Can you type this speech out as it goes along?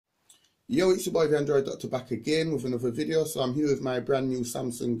Yo, it's your boy the Android Doctor back again with another video. So I'm here with my brand new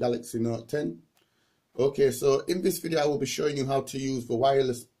Samsung Galaxy Note 10. Okay, so in this video I will be showing you how to use the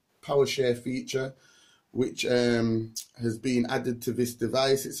wireless PowerShare feature, which has been added to this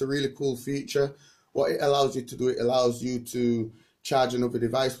device. It's a really cool feature. What it allows you to do, it allows you to charge another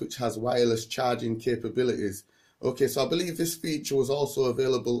device which has wireless charging capabilities. Okay, so I believe this feature was also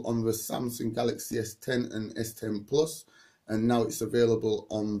available on the Samsung Galaxy S10 and S10 Plus, and now it's available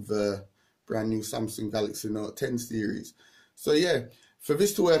on the brand new Samsung Galaxy Note 10 series. So yeah, for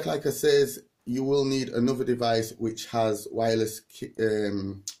this to work, like I says, you will need another device which has wireless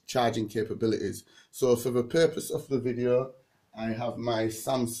charging capabilities. So for the purpose of the video, I have my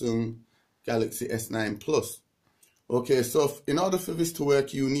Samsung Galaxy S9 Plus. Okay, so in order for this to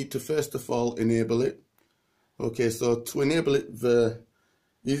work, you need to first of all enable it. Okay, so to enable it, the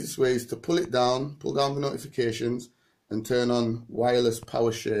easiest way is to pull down the notifications and turn on wireless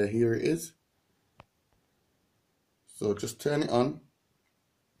PowerShare. Here it is. So just turn it on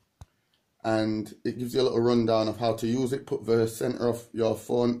and it gives you a little rundown of how to use it. Put the center of your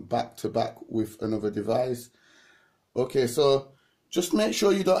phone back to back with another device. Okay, so just make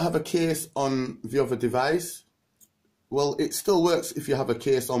sure you don't have a case on the other device. Well, it still works if you have a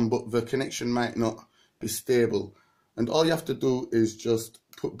case on, but the connection might not be stable. And all you have to do is just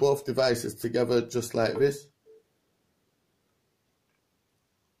put both devices together just like this.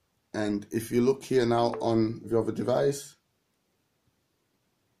 And if you look here now on the other device,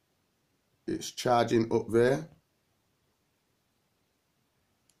 it's charging up there.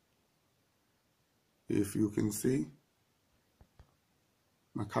 If you can see,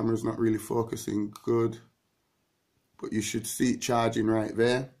 my camera's not really focusing good, but you should see it charging right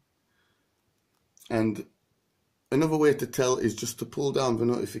there. And another way to tell is just to pull down the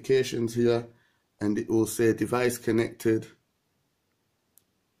notifications here and it will say device connected.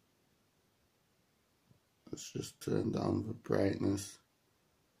 Let's just turn down the brightness.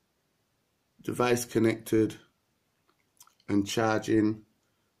 Device connected and charging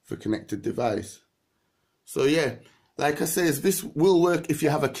the connected device. So yeah, like I says, this will work if you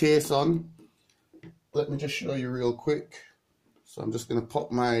have a case on. Let me just show you real quick. So I'm just going to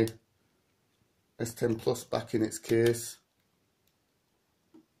pop my S10 Plus back in its case.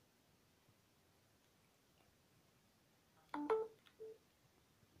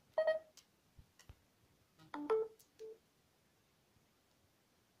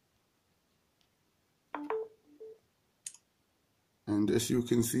 And as you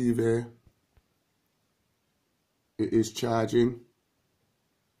can see there, it is charging.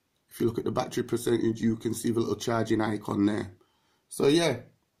 If you look at the battery percentage, you can see the little charging icon there. So yeah,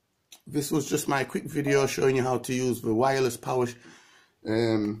 this was just my quick video showing you how to use the wireless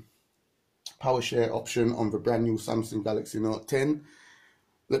PowerShare option on the brand new Samsung Galaxy Note 10.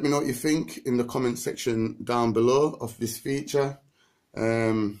 Let me know what you think in the comment section down below of this feature.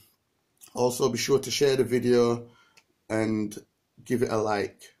 Also be sure to share the video and give it a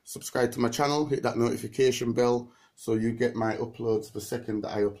like. Subscribe to my channel, hit that notification bell so you get my uploads the second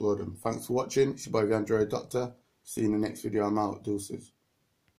that I upload them. Thanks for watching. It's your boy the Android Doctor. See you in the next video. I'm out. Deuces.